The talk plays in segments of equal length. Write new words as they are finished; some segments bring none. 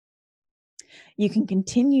You can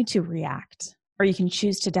continue to react, or you can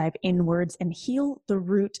choose to dive inwards and heal the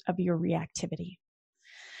root of your reactivity.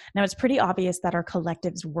 Now, it's pretty obvious that our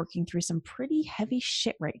collective is working through some pretty heavy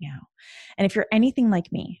shit right now. And if you're anything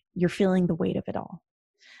like me, you're feeling the weight of it all.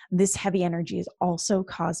 This heavy energy is also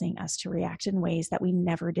causing us to react in ways that we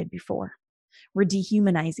never did before. We're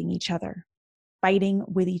dehumanizing each other, fighting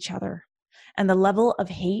with each other, and the level of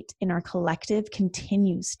hate in our collective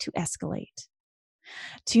continues to escalate.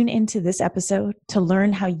 Tune into this episode to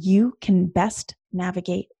learn how you can best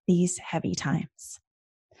navigate these heavy times.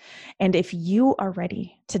 And if you are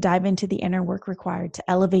ready to dive into the inner work required to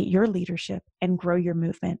elevate your leadership and grow your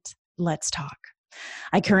movement, let's talk.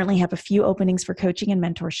 I currently have a few openings for coaching and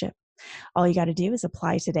mentorship. All you got to do is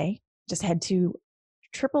apply today. Just head to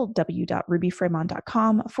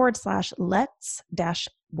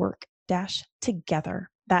www.rubyfremont.com/let's-work-together.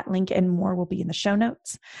 That link and more will be in the show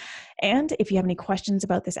notes. And if you have any questions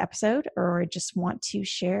about this episode or just want to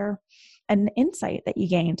share an insight that you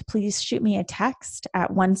gained, please shoot me a text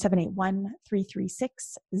at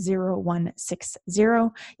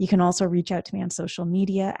 1-781-336-0160. You can also reach out to me on social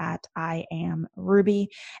media at I am Ruby.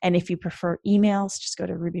 And if you prefer emails, just go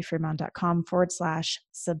to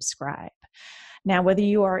rubyfremont.com/subscribe. Now, whether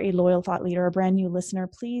you are a loyal thought leader or a brand new listener,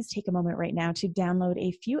 please take a moment right now to download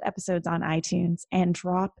a few episodes on iTunes and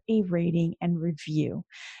drop a rating and review.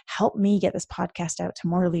 Help me get this podcast out to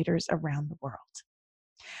more leaders around the world.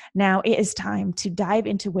 Now it is time to dive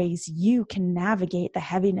into ways you can navigate the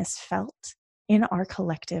heaviness felt in our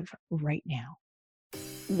collective right now.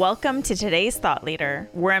 Welcome to today's Thought Leader,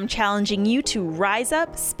 where I'm challenging you to rise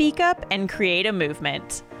up, speak up, and create a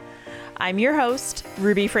movement. I'm your host,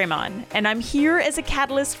 Ruby Fremont, and I'm here as a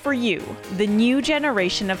catalyst for you, the new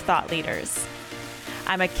generation of thought leaders.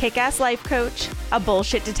 I'm a kick-ass life coach, a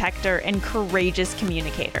bullshit detector, and courageous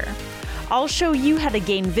communicator. I'll show you how to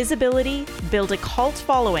gain visibility, build a cult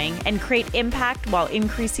following, and create impact while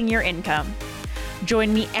increasing your income.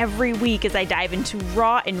 Join me every week as I dive into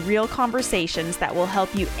raw and real conversations that will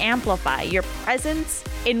help you amplify your presence,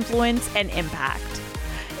 influence, and impact.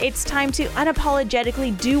 It's time to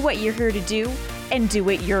unapologetically do what you're here to do and do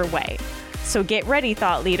it your way. So get ready,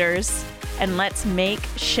 thought leaders, and let's make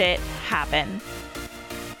shit happen.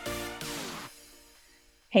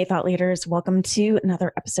 Hey, thought leaders, welcome to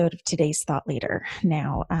another episode of today's Thought Leader.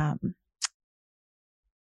 Now,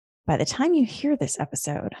 by the time you hear this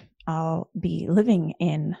episode, I'll be living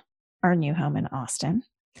in our new home in Austin.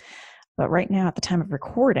 But right now, at the time of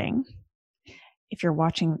recording, if you're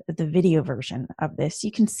watching the video version of this,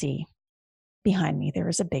 you can see behind me there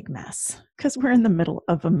is a big mess because we're in the middle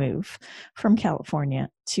of a move from California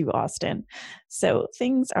to Austin. So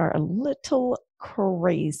things are a little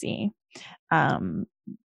crazy.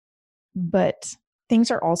 But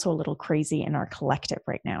things are also a little crazy in our collective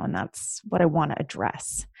right now, and that's what I want to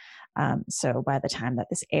address. So by the time that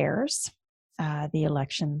this airs, the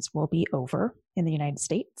elections will be over in the United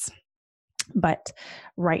States. But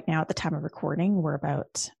right now, at the time of recording, we're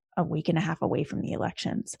about a week and a half away from the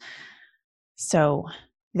elections. So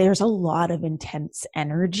there's a lot of intense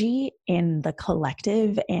energy in the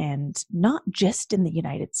collective, and not just in the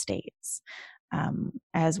United States.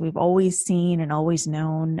 As we've always seen and always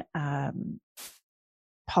known,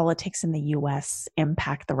 politics in the U.S.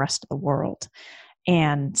 impact the rest of the world.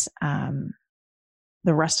 And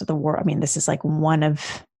the rest of the world, I mean, this is like one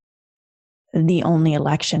of the only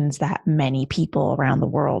elections that many people around the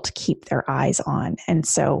world keep their eyes on. And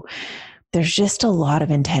so there's just a lot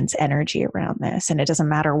of intense energy around this. And it doesn't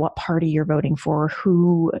matter what party you're voting for,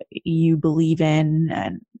 who you believe in,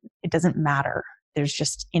 and it doesn't matter. There's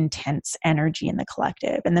just intense energy in the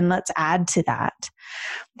collective. And then let's add to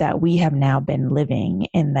that we have now been living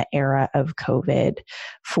in the era of COVID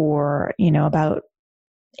for, about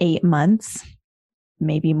 8 months,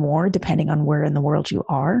 maybe more, depending on where in the world you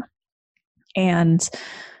are. And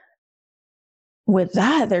with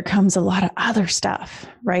that, there comes a lot of other stuff,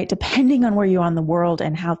 right? Depending on where you are in the world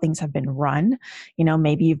and how things have been run.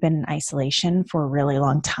 Maybe you've been in isolation for a really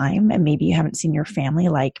long time, and maybe you haven't seen your family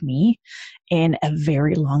like me in a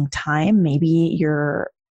very long time. Maybe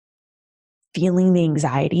you're feeling the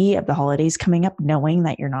anxiety of the holidays coming up, knowing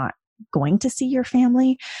that you're not going to see your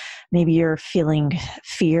family. Maybe you're feeling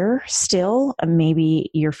fear still. Maybe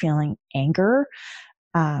you're feeling anger.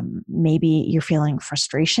 Maybe you're feeling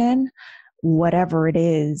frustration. Whatever it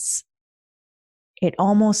is, it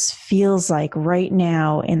almost feels like right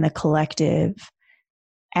now in the collective,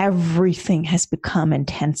 everything has become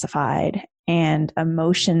intensified and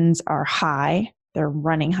emotions are high. They're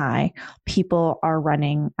running high. People are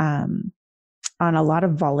running on a lot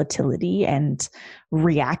of volatility and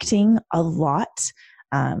reacting a lot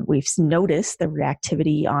We've noticed the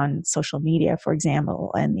reactivity on social media, for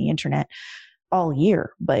example, and the internet all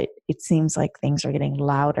year, but it seems like things are getting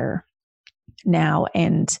louder now.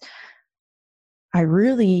 And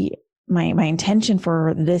my intention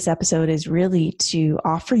for this episode is really to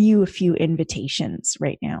offer you a few invitations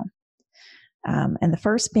right now. And the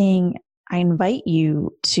first being, I invite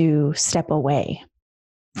you to step away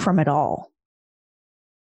from it all,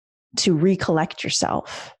 to recollect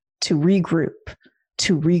yourself, to regroup,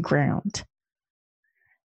 to reground.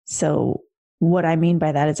 So what I mean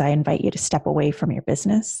by that is I invite you to step away from your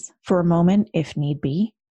business for a moment, if need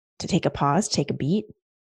be, to take a pause, take a beat,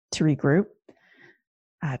 to regroup,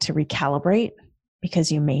 to recalibrate,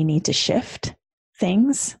 because you may need to shift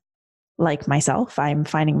things. Like myself, I'm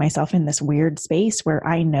finding myself in this weird space where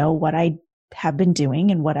I know what I have been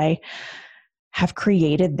doing and what I have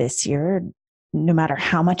created this year. No matter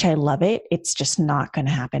how much I love it, it's just not going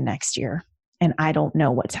to happen next year. And I don't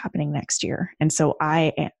know what's happening next year. And so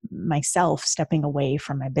I am myself stepping away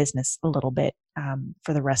from my business a little bit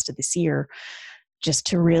for the rest of this year, just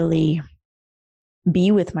to really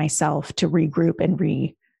be with myself, to regroup and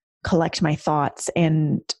recollect my thoughts,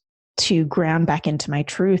 and to ground back into my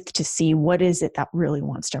truth, to see what is it that really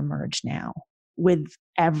wants to emerge now with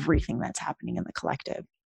everything that's happening in the collective.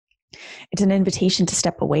 It's an invitation to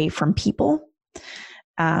step away from people.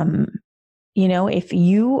 If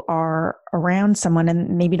you are around someone,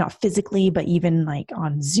 and maybe not physically, but even like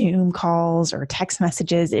on Zoom calls or text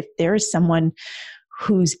messages, if there is someone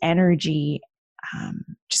whose energy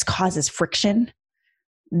just causes friction,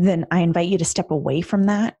 then I invite you to step away from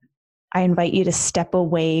that. I invite you to step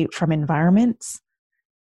away from environments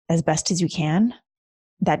as best as you can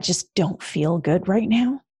that just don't feel good right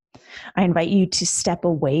now. I invite you to step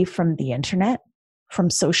away from the internet, from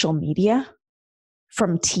social media,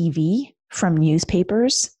 from TV, from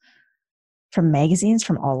newspapers, from magazines,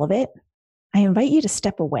 from all of it. I invite you to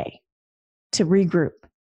step away, to regroup,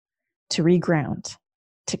 to reground,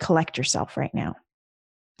 to collect yourself right now.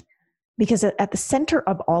 Because at the center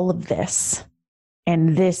of all of this,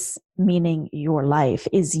 and this meaning your life,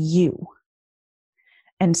 is you.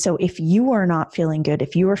 And so if you are not feeling good,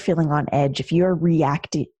 if you are feeling on edge, if you are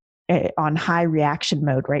reacting on high reaction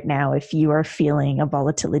mode right now, if you are feeling a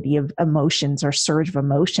volatility of emotions or surge of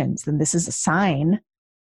emotions, then this is a sign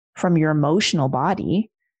from your emotional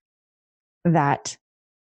body that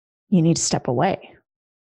you need to step away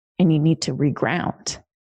and you need to reground.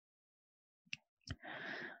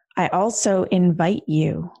 I also invite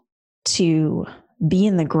you to be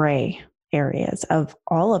in the gray areas of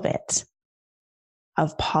all of it,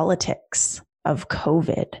 of politics, of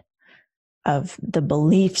COVID, of the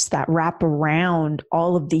beliefs that wrap around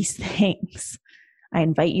all of these things. I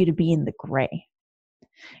invite you to be in the gray,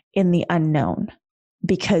 in the unknown,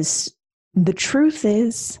 because the truth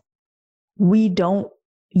is we don't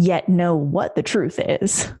yet know what the truth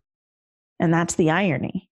is. And that's the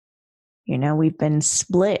irony. We've been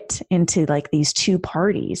split into like these two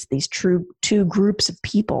parties, these two groups of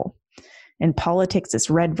people. In politics, it's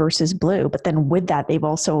red versus blue. But then with that, they've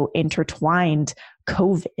also intertwined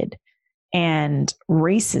COVID and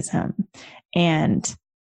racism and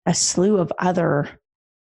a slew of other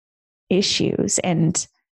issues. And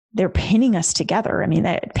they're pinning us together.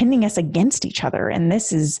 They're pinning us against each other. And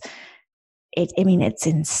this is, it's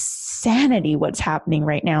insanity what's happening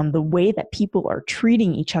right now and the way that people are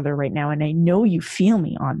treating each other right now. And I know you feel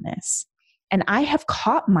me on this. And I have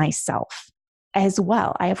caught myself as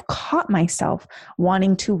well. I have caught myself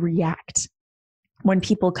wanting to react when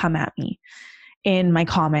people come at me in my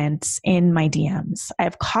comments, in my DMs. I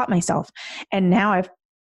have caught myself. And now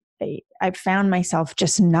I've found myself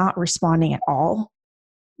just not responding at all,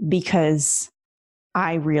 because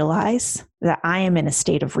I realize that I am in a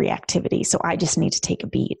state of reactivity. So I just need to take a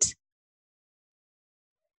beat.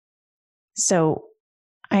 So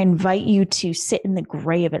I invite you to sit in the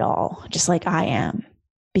gray of it all, just like I am,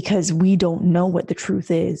 because we don't know what the truth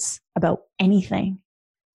is about anything.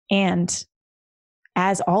 And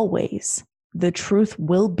as always, the truth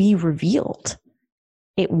will be revealed.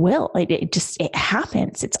 It will. It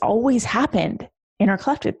happens. It's always happened in our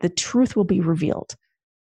collective. The truth will be revealed.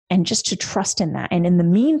 And just to trust in that. And in the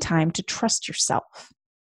meantime, to trust yourself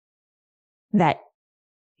that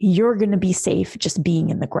you're going to be safe just being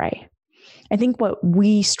in the gray. I think what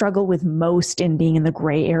we struggle with most in being in the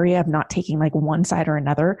gray area of not taking like one side or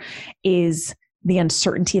another is the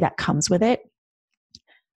uncertainty that comes with it,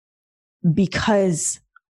 because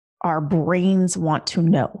our brains want to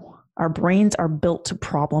know. Our brains are built to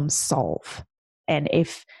problem solve. And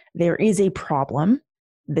if there is a problem,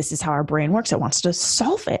 this is how our brain works. It wants to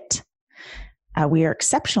solve it. We are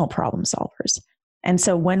exceptional problem solvers. And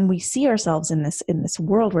so when we see ourselves in this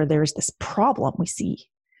world where there's this problem, we see,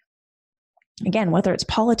 again, whether it's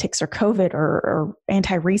politics or COVID or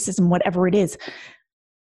anti-racism, whatever it is,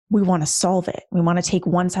 we want to solve it. We want to take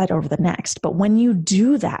one side over the next. But when you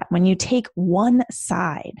do that, when you take one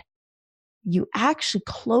side, you actually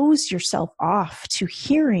close yourself off to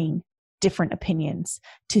hearing different opinions,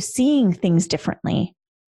 to seeing things differently,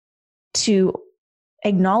 to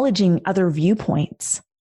acknowledging other viewpoints,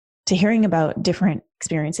 to hearing about different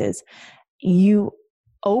experiences. You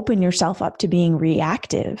open yourself up to being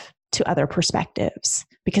reactive to other perspectives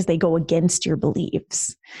because they go against your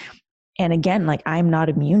beliefs. And again, like, I'm not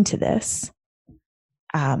immune to this.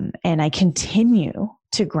 And I continue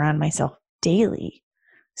to ground myself daily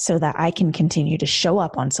so that I can continue to show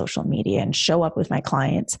up on social media and show up with my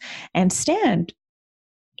clients and stand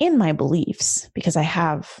in my beliefs, because I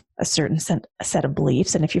have a certain set of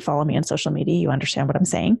beliefs. And if you follow me on social media, you understand what I'm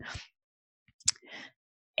saying.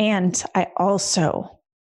 And I also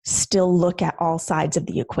still look at all sides of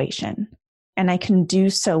the equation, and I can do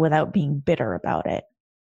so without being bitter about it.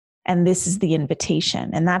 And this is the invitation.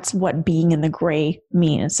 And that's what being in the gray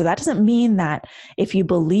means. So that doesn't mean that if you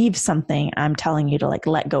believe something, I'm telling you to like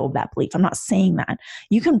let go of that belief. I'm not saying that.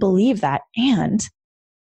 You can believe that and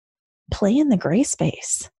play in the gray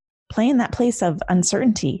space, play in that place of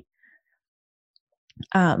uncertainty.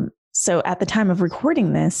 So at the time of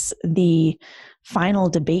recording this, the final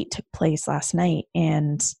debate took place last night,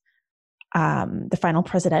 and the final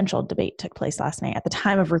presidential debate took place last night at the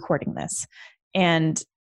time of recording this. And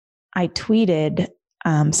I tweeted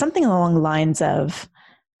something along the lines of,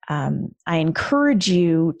 I encourage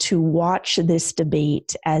you to watch this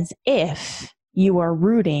debate as if you are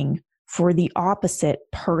rooting for the opposite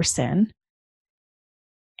person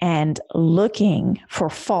and looking for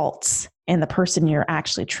faults in the person you're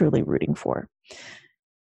actually truly rooting for.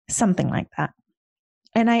 Something like that.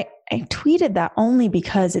 And I tweeted that only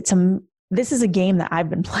because this is a game that I've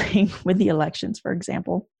been playing with the elections, for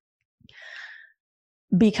example,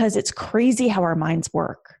 because it's crazy how our minds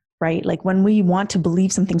work, right? Like when we want to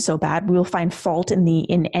believe something so bad, we will find fault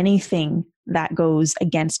in anything that goes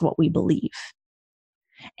against what we believe.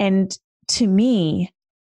 And to me,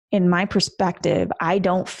 in my perspective, I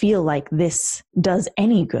don't feel like this does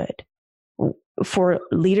any good for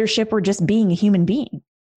leadership or just being a human being,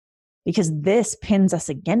 because this pins us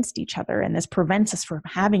against each other, and this prevents us from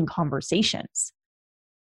having conversations,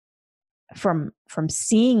 from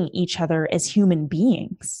seeing each other as human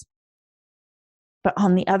beings. But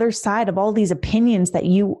on the other side of all these opinions that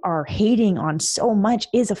you are hating on so much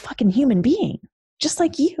is a fucking human being, just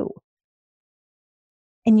like you.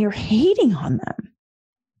 And you're hating on them.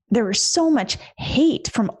 There is so much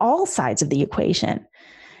hate from all sides of the equation.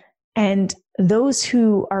 And those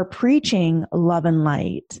who are preaching love and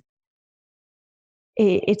light,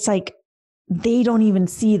 it's like they don't even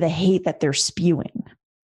see the hate that they're spewing,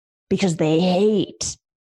 because they hate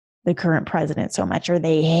the current president so much, or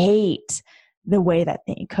they hate the way that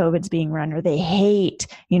COVID's being run, or they hate,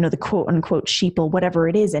 the quote unquote sheeple, whatever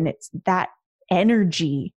it is. And it's that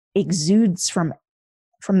energy exudes from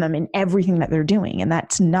them in everything that they're doing. And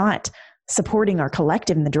that's not supporting our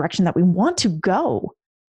collective in the direction that we want to go.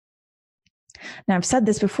 Now, I've said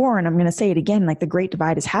this before, and I'm going to say it again, like the Great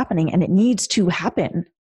Divide is happening, and it needs to happen.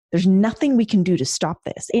 There's nothing we can do to stop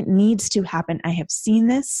this. It needs to happen. I have seen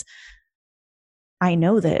this. I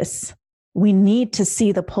know this. We need to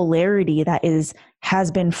see the polarity that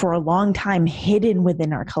has been for a long time hidden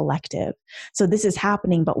within our collective. So this is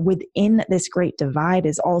happening, but within this Great Divide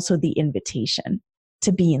is also the invitation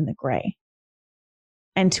to be in the gray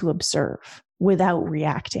and to observe without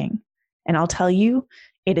reacting. And I'll tell you,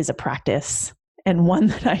 it is a practice, and one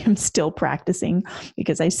that I am still practicing,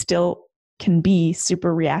 because I still can be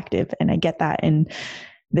super reactive, and I get that. And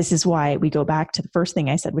this is why we go back to the first thing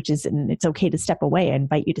I said, which is, and it's okay to step away. I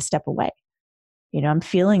invite you to step away. I'm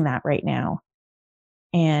feeling that right now.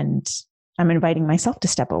 And I'm inviting myself to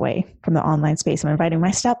step away from the online space. I'm inviting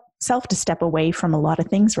myself to step away from a lot of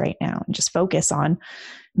things right now and just focus on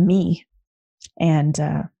me and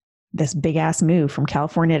this big ass move from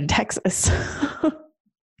California to Texas.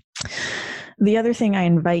 The other thing I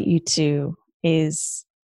invite you to is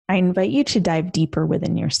I invite you to dive deeper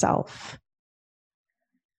within yourself.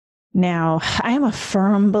 Now, I am a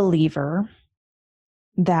firm believer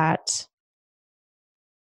that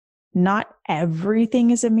not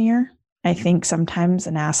everything is a mirror. I think sometimes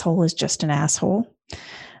an asshole is just an asshole.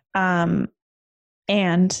 And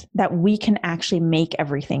that we can actually make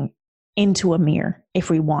everything into a mirror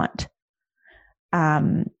if we want.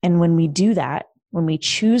 And when we do that, when we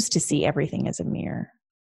choose to see everything as a mirror,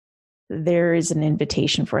 there is an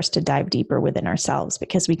invitation for us to dive deeper within ourselves,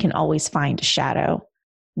 because we can always find a shadow,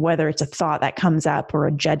 whether it's a thought that comes up or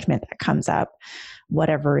a judgment that comes up,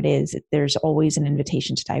 whatever it is, there's always an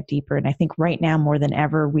invitation to dive deeper. And I think right now, more than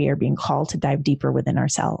ever, we are being called to dive deeper within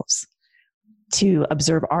ourselves, to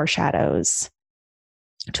observe our shadows,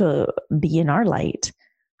 to be in our light,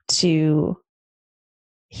 to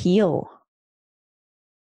heal.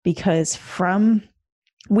 Because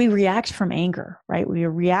we react from anger, right? We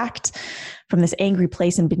react from this angry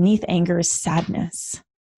place, and beneath anger is sadness.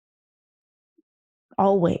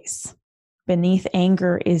 Always. Beneath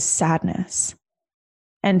anger is sadness.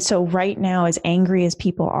 And so right now, as angry as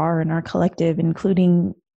people are in our collective,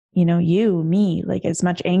 including, you, me, like as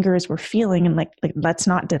much anger as we're feeling, and like let's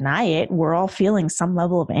not deny it, we're all feeling some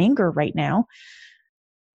level of anger right now.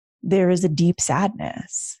 There is a deep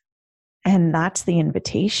sadness. And that's the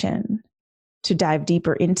invitation to dive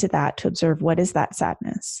deeper into that, to observe, what is that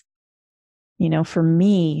sadness? For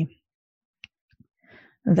me,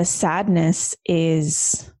 the sadness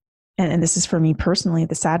is, and this is for me personally,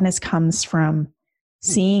 the sadness comes from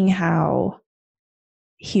seeing how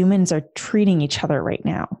humans are treating each other right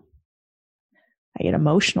now. I get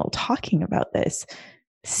emotional talking about this,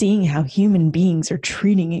 seeing how human beings are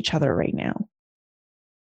treating each other right now.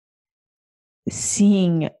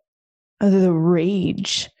 Seeing the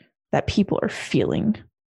rage that people are feeling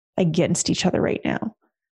against each other right now.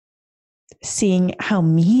 Seeing how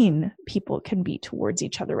mean people can be towards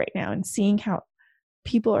each other right now, and seeing how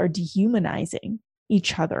people are dehumanizing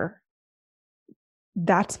each other.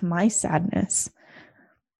 That's my sadness.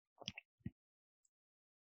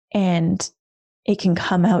 And it can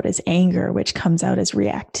come out as anger, which comes out as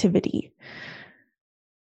reactivity.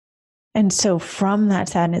 And so from that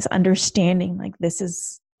sadness, understanding like this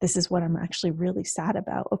is what I'm actually really sad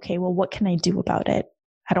about. Okay, well, what can I do about it?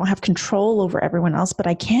 I don't have control over everyone else, but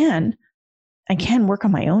I can work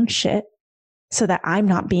on my own shit so that I'm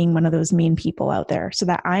not being one of those mean people out there, so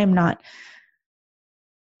that I am not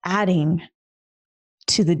adding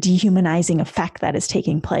to the dehumanizing effect that is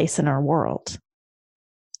taking place in our world.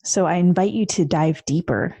 So I invite you to dive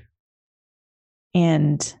deeper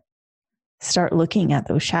and start looking at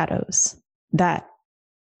those shadows that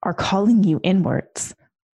are calling you inwards.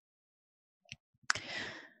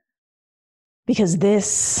 Because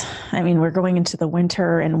we're going into the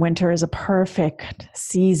winter, and winter is a perfect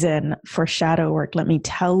season for shadow work, let me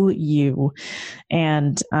tell you.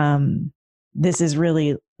 And this is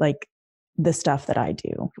really like the stuff that I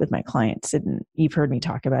do with my clients. And you've heard me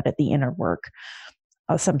talk about it, the inner work.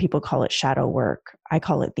 Some people call it shadow work. I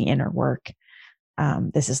call it the inner work.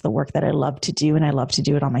 This is the work that I love to do, and I love to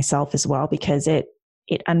do it on myself as well, because it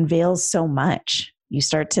unveils so much. You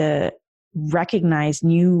start to recognize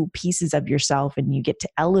new pieces of yourself, and you get to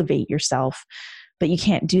elevate yourself, but you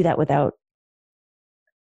can't do that without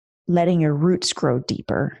letting your roots grow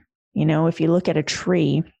deeper. If you look at a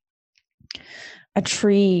tree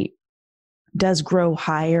does grow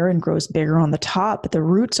higher and grows bigger on the top, but the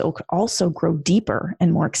roots also grow deeper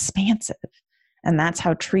and more expansive. And that's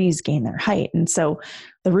how trees gain their height. And so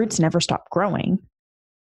the roots never stop growing,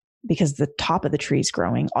 because the top of the tree is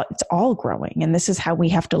growing. It's all growing. And this is how we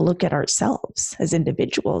have to look at ourselves as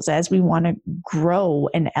individuals. As we want to grow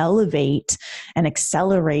and elevate and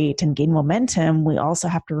accelerate and gain momentum, we also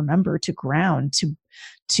have to remember to ground,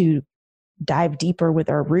 to dive deeper with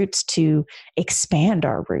our roots, to expand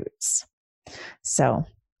our roots. So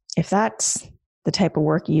if that's the type of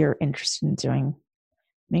work you're interested in doing,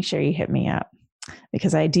 make sure you hit me up,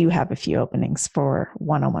 because I do have a few openings for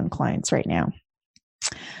one-on-one clients right now.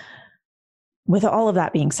 With all of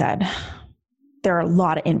that being said, there are a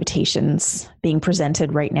lot of invitations being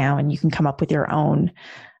presented right now, and you can come up with your own.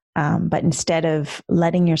 But instead of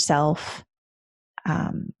letting yourself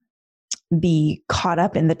be caught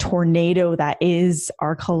up in the tornado that is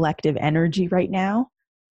our collective energy right now,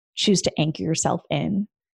 choose to anchor yourself in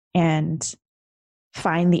and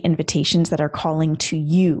find the invitations that are calling to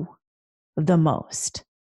you the most,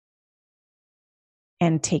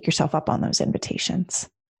 and take yourself up on those invitations.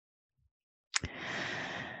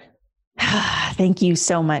 Thank you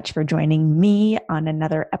so much for joining me on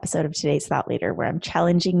another episode of Today's Thought Leader, where I'm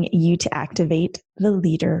challenging you to activate the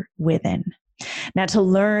leader within. Now, to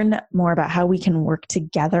learn more about how we can work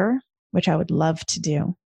together, which I would love to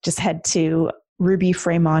do, just head to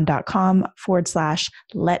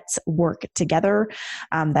rubyfremon.com/let's work together.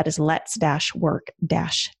 That is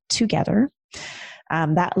let's-work-together.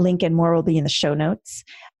 That link and more will be in the show notes.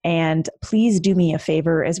 And please do me a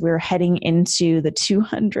favor, as we're heading into the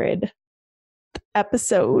 200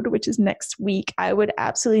 episode, which is next week, I would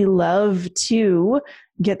absolutely love to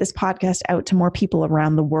get this podcast out to more people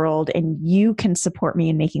around the world, and you can support me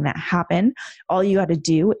in making that happen. All you got to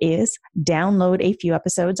do is download a few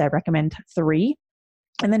episodes. I recommend 3,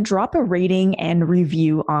 and then drop a rating and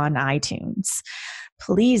review on iTunes.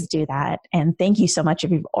 Please do that. And thank you so much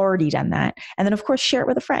if you've already done that. And then, of course, share it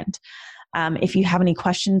with a friend. If you have any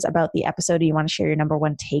questions about the episode or you want to share your number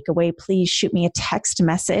one takeaway, please shoot me a text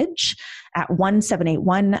message at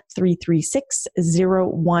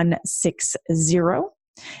 1-781-336-0160.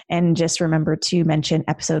 And just remember to mention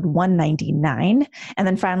episode 199. And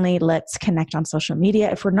then finally, let's connect on social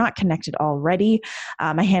media. If we're not connected already,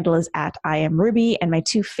 my handle is at @IamRuby, and my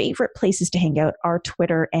 2 favorite places to hang out are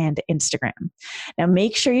Twitter and Instagram. Now,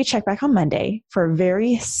 make sure you check back on Monday for a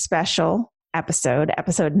very special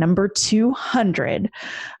episode number 200.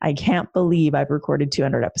 I can't believe I've recorded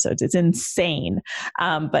 200 episodes. It's insane.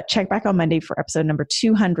 But check back on Monday for episode number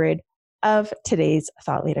 200 of today's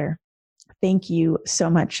Thought Leader. Thank you so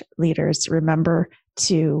much, leaders. Remember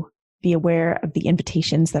to be aware of the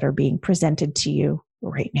invitations that are being presented to you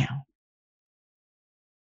right now.